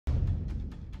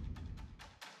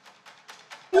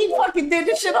He fucking did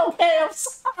this shit on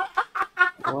cams.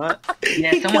 What?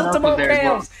 Yeah, He someone killed else him was on there as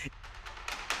well. cams.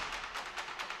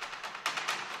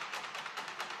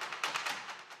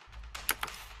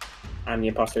 I'm the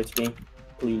imposter. It's me.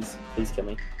 Please, please kill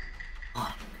me.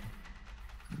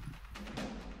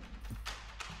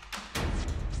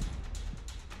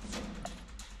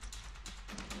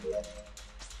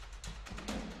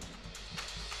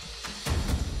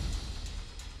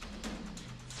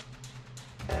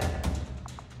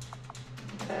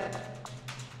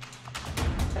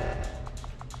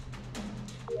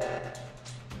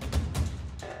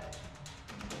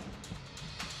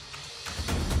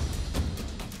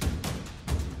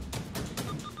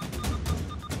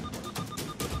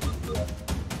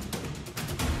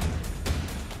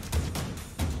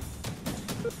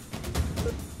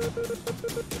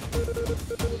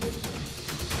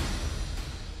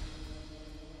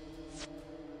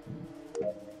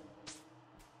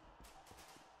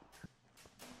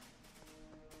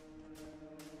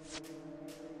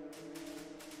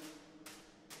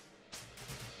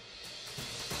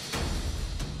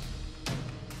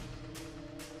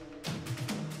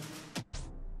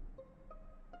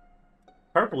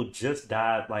 Purple just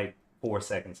died like 4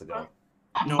 seconds ago.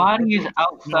 No, Body is Purple-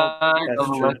 outside that's of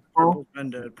true. electrical. Purple's been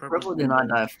dead. Purple been did not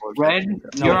dead. die for Red,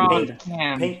 No, you're on Pink-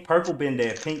 cam. Pink, Purple been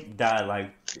dead. Pink died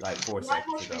like 4 Why seconds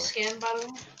must we ago. scan, by the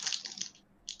way?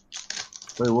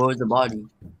 Wait, what was the body?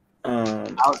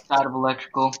 Outside of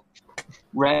electrical.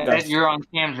 Red, That's- you're on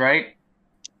cams, right?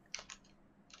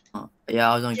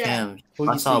 Yeah, I was on Yeah. cams. Who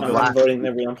I you saw see? I'm black. voting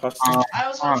the real imposter. I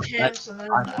was on cams and then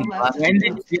I I think left. When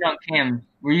did you get on cams?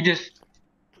 Were you just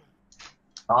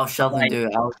I was shoveling, Like-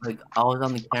 dude. I was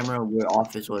on the camera where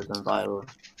office was on Vital.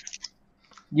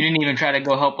 you didn't even try to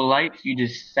go help with lights? You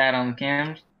just sat on the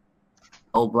cams?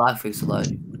 Oh, black fixed the light.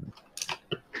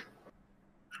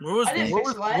 Where was I didn't where fix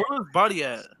was, the light. where was Body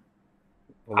at?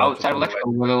 Outside of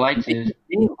electrical where the lights is.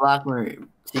 Me and black were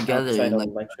together Outside and of like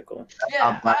electrical.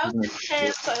 Yeah, black I was on is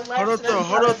cams, I left. Hold up and then though,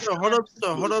 hold I up left. though, hold up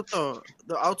though, hold up though.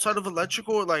 The outside of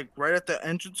electrical, like right at the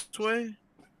entranceway.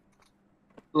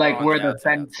 Like Oh, where yeah, the outside,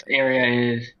 fence outside.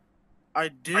 area is. I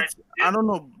don't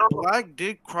know. Black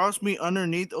did cross me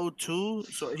underneath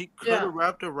O2, so he could have Yeah.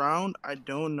 wrapped around. I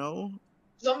don't know.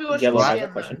 Zombie was Yellow has a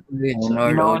scan question.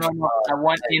 No. I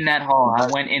went in that hall. I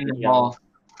went in the Yeah. hall.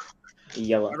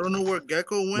 Yellow. I don't know where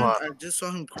Gecko went. What? I just saw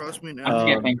him cross me. And I'm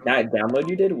skipping. That download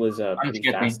you did was pretty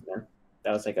skipping. fast, man.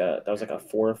 That was like a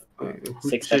 4-6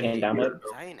 should second be download.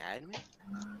 Was I an admin?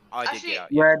 Oh, I did Actually- get out.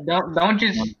 Yeah. Yeah, don't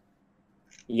just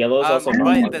Yellow's also.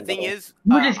 But the thing is,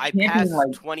 We're just I camping, passed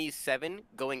like- 27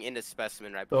 going into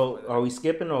specimen right So before are we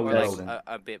skipping or are we that. Or rolling? like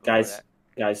a bit before Guys, that.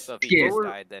 guys. So if he Yeah. just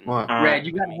died, then What? Red,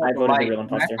 you gotta I help the voted the light. real When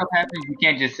that imposter. stuff happens, you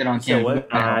can't just sit on You said cams.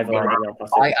 what? I voted the real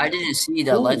imposter. I didn't see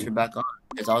that lights were back on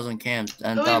because I was on cams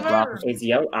and Who thought you black voted? was It's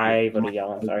yellow. I voted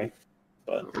yellow. I'm sorry,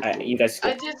 but you guys.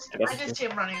 I skipped. did I guess. see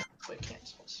him running quick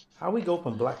cancels. How we go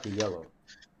from black to yellow?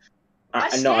 I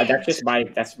No, see.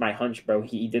 that's my hunch, bro.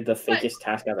 He did the fakest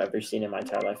task I've ever seen in my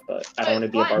entire life, but I don't want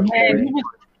to be a Wait, Yeah, barbarian.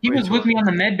 he was with me on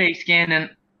the med bay scan, and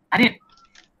I didn't.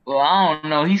 Well, I don't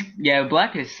know.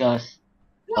 Black is sus.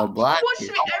 Oh, black Watch is-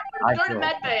 me. Everyone go to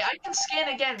I medbay. I can scan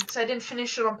again because I didn't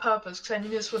finish it on purpose because I knew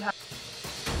this would happen.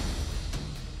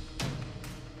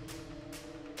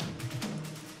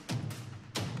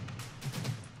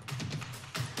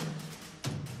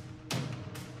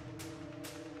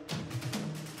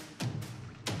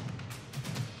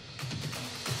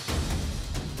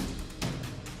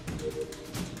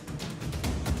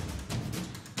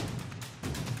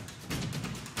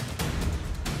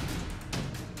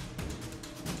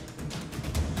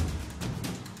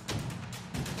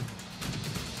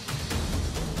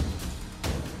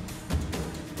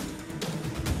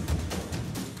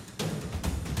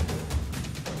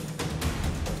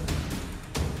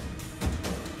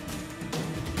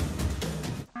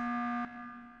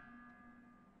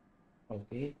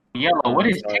 Okay. Yellow, what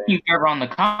is Sorry. taking forever on the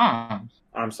comms?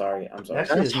 I'm sorry. That sorry.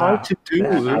 shit That's is hard not- to do. I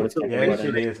was Yeah, thinking that about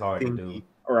shit it. is hard to do.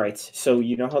 All right. So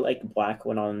you know how like Black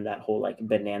went on that whole like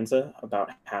bonanza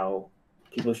about how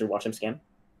people should watch him scan,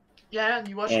 Yeah, and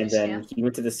you watched me and then scan. he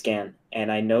went to the scan,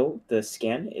 and I know the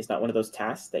scan is not one of those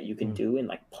tasks that you can Mm. do in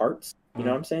like parts. You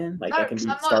know what I'm saying? Like No, that can 'cause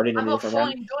be I'm started not in a different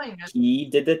round. fully doing it.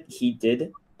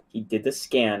 He did the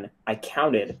scan. I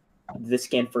counted the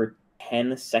scan for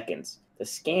 10 seconds. The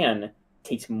scan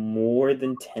takes more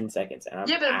than 10 seconds, and I'm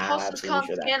Yeah, but imposters absolutely can't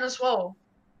sure that. scan as well.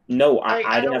 No, I I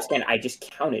didn't don't- have scan. I just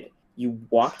counted. You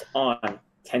walked on.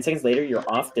 10 seconds later, you're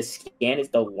off. The scan is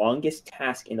the longest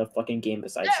task in the fucking game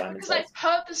besides Yeah, Simon because Says.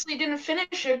 I purposely didn't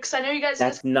finish it because I know you guys.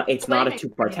 That's not. It's not a blaming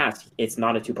two-part me. task. It's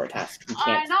not a two-part task. You I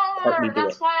can't. know partly do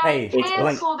That's it. why Hey, I Blink,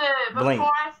 canceled it before Blink,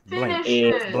 I Blink. finished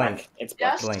It's it. black. It's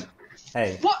black. Yes. Blink.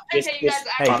 Hey, What? This- Okay, you this- guys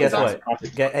hey, actually guess got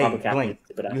what? Hey, Blink.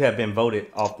 You have been voted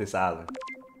off this island.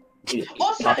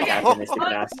 Also, Papa okay. Captain, this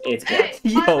stupid ass. It's Hey,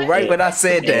 black. Yo, right when I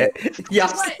said that, y'all,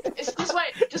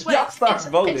 Just wait. y'all start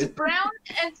voting. It's brown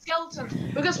and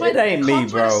skeleton. Because It when ain't me,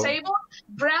 Cons were bro. disabled,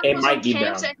 brown It was might on be brown.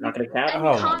 cams and Not gonna cap. and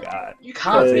Oh you my can't, god. you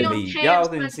How's can't be it on me? cams Y'all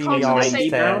when didn't see Cons me were on Might this be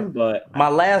disabled. tab. brown, but My I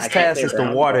last can't task say is the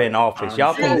brown, water but, in office.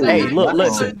 Y'all Yeah, can, I hey, think look, that's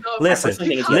listen, good, though. I listen, personally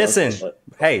think it's yellow, listen.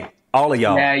 but- Hey, all of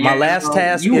y'all. My last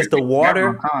task is the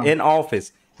water in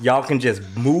office. Y'all can just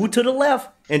move to the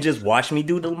left and just watch me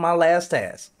do my last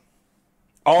task.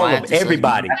 All Why of just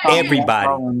everybody, like- everybody,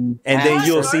 and then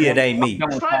you'll see it ain't me.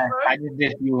 I just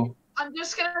did you. I'm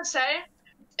just gonna say,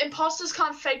 imposters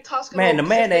can't fake task. Man, the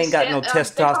man ain't got no They can't-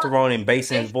 testosterone and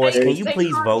bass in his voice. Can you they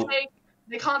please can't vote?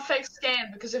 They can't fake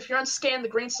scan because if you're on scan, the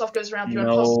green stuff goes around. You're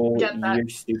No, imposter. Get that. you're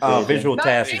stupid. Visual No,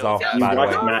 task is visual off, task. You by the watch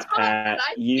way. No, Matt it's not. Pat.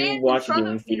 I You stand in watch front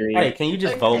Doom of you. Theory. Hey, can you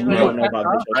just vote, You bro? don't know about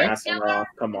visual It's tasks and yellow. raw.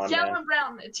 Come It's on, yellow man. and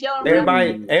brown. It's yellow and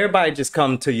brown. Everybody just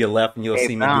come to your left and you'll Hey,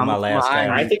 see me do Brown, my last come on.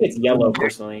 I task. think it's yellow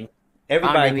personally.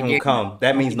 Everybody Maybe can you- come.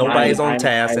 That means nobody's on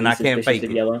task and I can't fake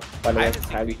it. Yellow. By the I way, haven't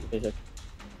seen highly green. suspicious.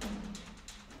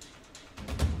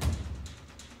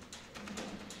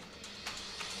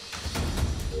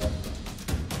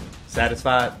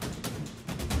 Satisfied?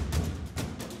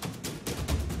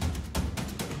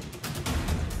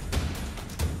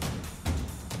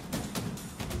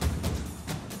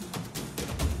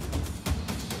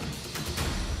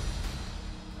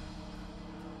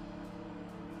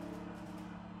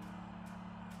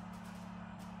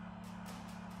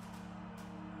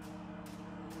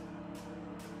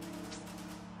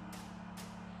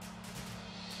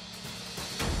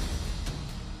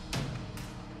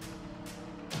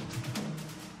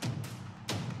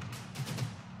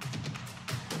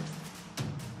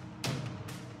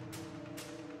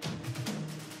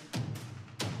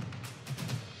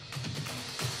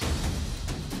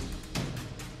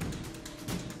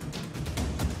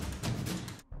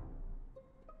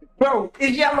 Bro,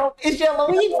 it's yellow. It's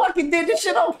yellow. He fucking did this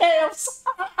shit on cams.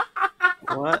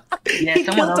 What? Yeah, He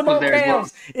someone killed else him was on there as well.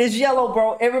 cams. It's yellow,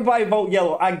 bro. Everybody vote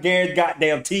yellow. I guarantee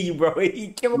goddamn to you, bro. He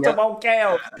killed him on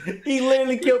cams. He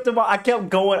literally killed him on. I kept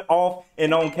going off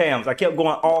and on cams. I kept going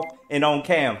off and on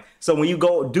cam. So when you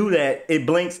go do that, it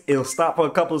blinks. It'll stop for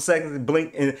a couple of seconds and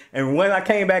blink. And when I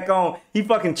came back on, he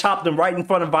fucking chopped him right in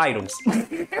front of Vitals.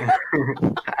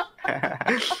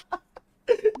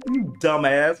 You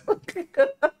dumbass.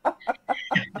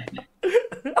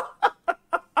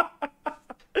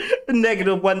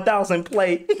 Negative 1,000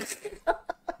 play.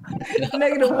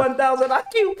 Negative 1,000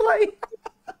 IQ play.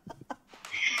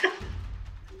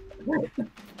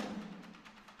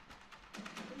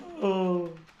 Oh.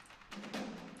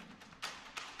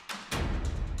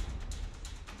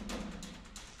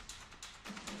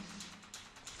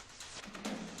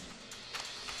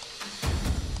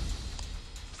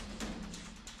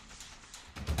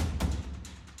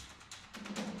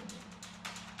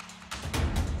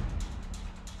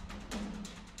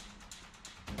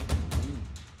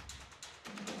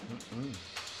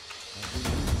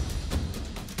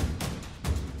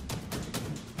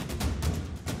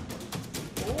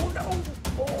 Oh no!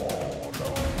 Oh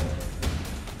no!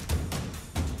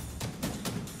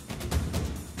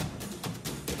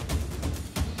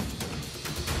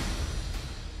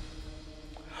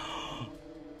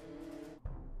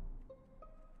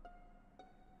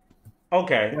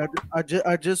 Okay. Yeah,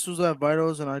 I just was at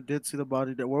Vitals and I did see the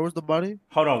body there. Where was the body?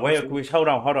 Hold on. Wait. Hold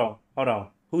on.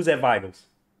 Who's at Vitals?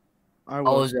 I I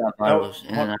was was at Vitals,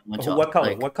 and then I went to What color?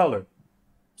 like, What color?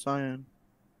 cyan.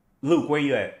 Luke, where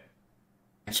you at?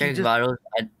 I checked just- Vitals.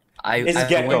 It's I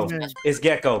Gecko. went- It's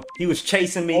Gecko. He was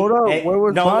chasing me. Hold up, and- where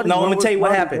was no, Body? no. Where Let me was tell you what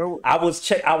Body? happened. Where-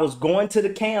 I was going to the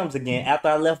cams again after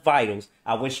I left Vitals.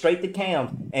 I went straight to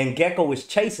cams, and Gecko was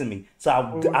chasing me. So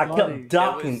Where was I Body? kept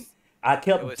ducking. I it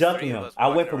kept was ducking three of him. us I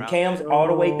went walking from around cams there. all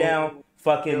the way down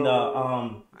fucking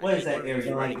Yo. what is that I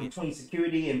area? Like think- between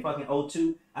security and fucking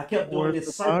O2. I kept doing Where's this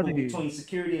the circle body? between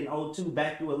security and O2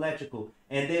 back through electrical.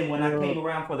 And then when I Yo. came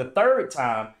around for the third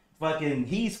time, fucking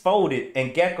he's folded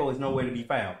and Gecko is nowhere to be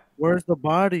found. Where's the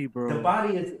body, bro? The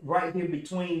body is right here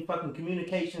between fucking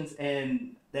communications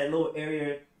and that little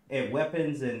area at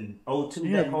weapons and O2,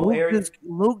 Yeah, that whole area.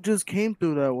 Luke just came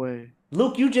through that way.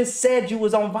 Luke, you just said you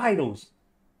was on Vitals.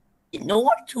 No,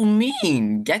 what you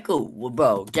mean, Gecko,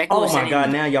 bro? Gecko. Oh was my sending god,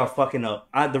 me- now y'all fucking up.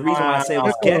 The reason why I said it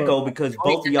was Gecko because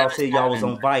both of y'all said y'all was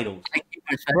on Vitals. I keep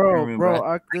on sending Bro, me,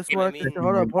 bro, this is what I I mean- think.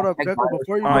 Hold up, Check Gecko, Vitals.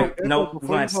 before you All vote, right, Gecko, no, we're before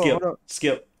gonna you vote, skip. hold up.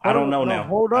 Skip. I don't know now.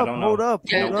 Hold I up, don't hold know. up,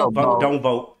 Yeah, hold No, up. bro. don't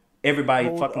vote. Everybody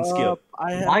Hold fucking up.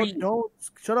 skip. Don't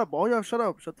shut up. All y'all shut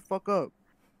up. Shut the fuck up.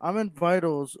 I'm in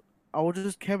vitals. I was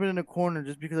just camping in the corner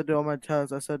just because I did all my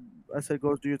tasks. I said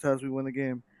go do your tasks, we win the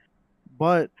game.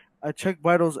 But I checked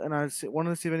vitals and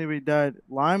wanted to see if anybody died.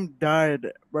 Lime died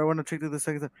right when I checked it the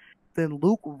second time. Then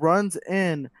Luke runs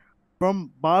in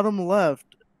from bottom left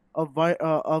of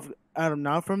Adam,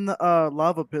 not from the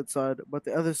lava pit side, but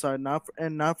the other side,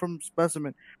 not from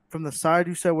specimen, from the side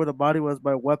you said where the body was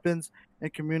by weapons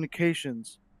and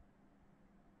communications.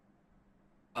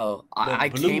 Oh, But I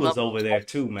Blue came was up over there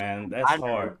too, man. That's hard.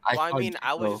 Well, I saw mean,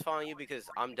 I was Gecko. just following you because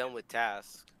I'm done with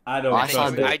tasks. I don't I saw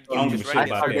trust the- that. I don't give a just shit ran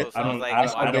in about that. circles, so I I was don't. like, I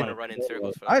well, I don't. don't want to run in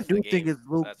circles for the I rest of do the think game. it's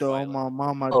Luke That's though. why, My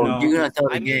mom, I Oh, No. you're gonna tell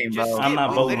the I mean, game, just bro. skip. I'm not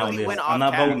We voting on literally this. went I'm off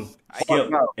not voting. tasks. Skip.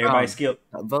 Bro, Everybody skip.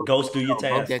 Vote, Ghost, do your vote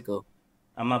task. Gecko.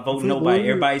 I'm not voting If we nobody. lose-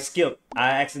 Everybody skip. I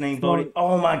accidentally No. voted.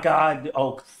 Oh my god.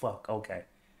 Oh fuck. Okay.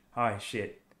 All right.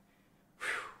 Shit.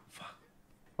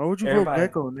 Why would you Everybody- vote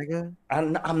Gecko, nigga?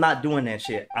 I'm not doing that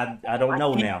shit. I don't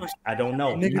know now. I don't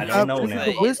know. Nigga, I don't know this is now.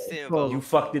 the But Wisp instant vote. vote. You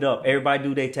fucked it up. Everybody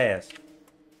do their task.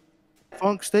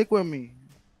 Funk, stick with me.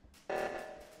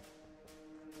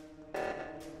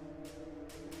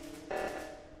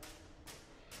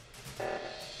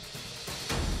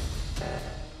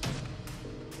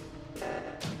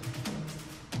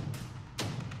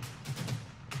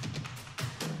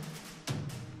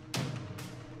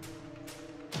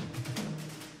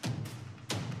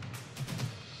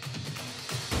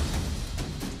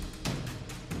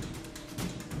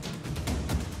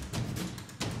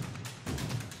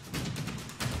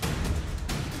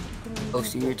 Go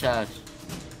see your task.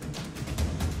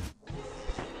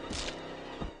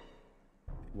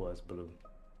 Was Blue.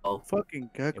 Fucking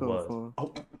It Gecko. was. Fool.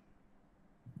 Oh,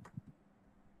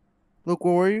 Look,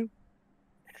 where were you?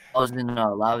 I was in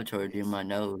a lavatory doing my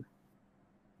nose.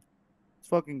 It's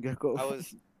fucking Gecko. I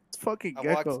was. It's fucking I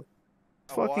walked- Gecko.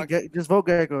 I Fucking walked- Gecko. Just vote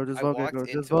Gecko. Just I vote walked Gecko.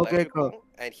 Just into vote Gecko. electrical,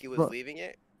 and he was Vote- leaving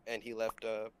it, and he left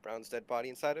Brown's dead body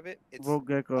inside of it. It's Vote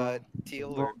Gecko. teal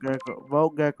or Vote Gecko.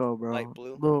 Vote Gecko, bro. light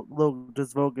blue. Look,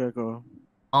 just vote Gecko.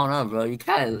 Oh no, bro, you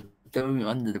kinda threw me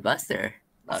under the bus there.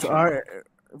 So, all right,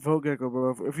 vote Gecko,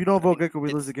 bro. If you don't vote Gecko,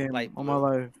 we lose the it's game. light On my blue.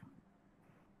 life.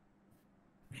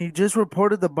 He just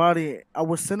reported the body. I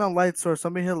was sitting on lights, or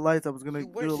somebody hit lights. I was gonna You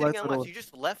do weren't the sitting lights. on for the- lights. You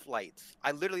just left lights.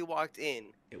 I literally walked in,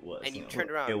 it was. and you him. turned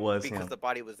around It was because him. the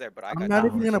body was there. But I I'm got not down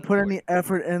even for gonna some put reason. any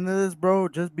effort into this, bro.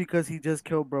 Just because he just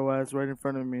killed bro ass right in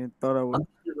front of me and thought I would. I'm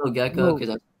gonna go Gecko No. because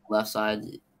I was left side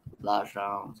last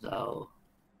round. So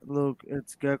Look,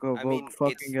 it's Gecko. I Vote mean,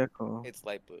 fucking Gecko. It's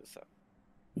light blue, so.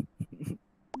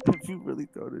 If you really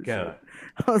throw this Go. shit.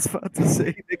 I was about to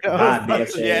say, nigga. I God was about damn.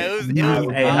 to say. Yeah, it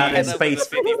was. Hey, how that it was a space?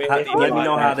 50-50. Let me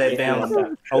know how that damn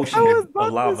ocean I was of about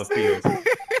to lava say. feels.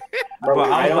 Bro, Bro,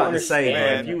 I was don't about to say, bro,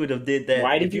 understand. if you would have did that,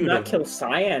 Why if did you you'd not have- kill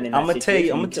Cyan? In I'm that gonna tell you.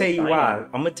 situation? I'm gonna tell you killed why. Cyan.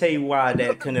 I'm gonna tell you why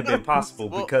that couldn't have been possible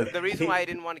Well, because the reason he- why I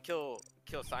didn't want to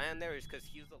kill Cyan there is because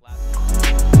he was the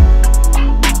last.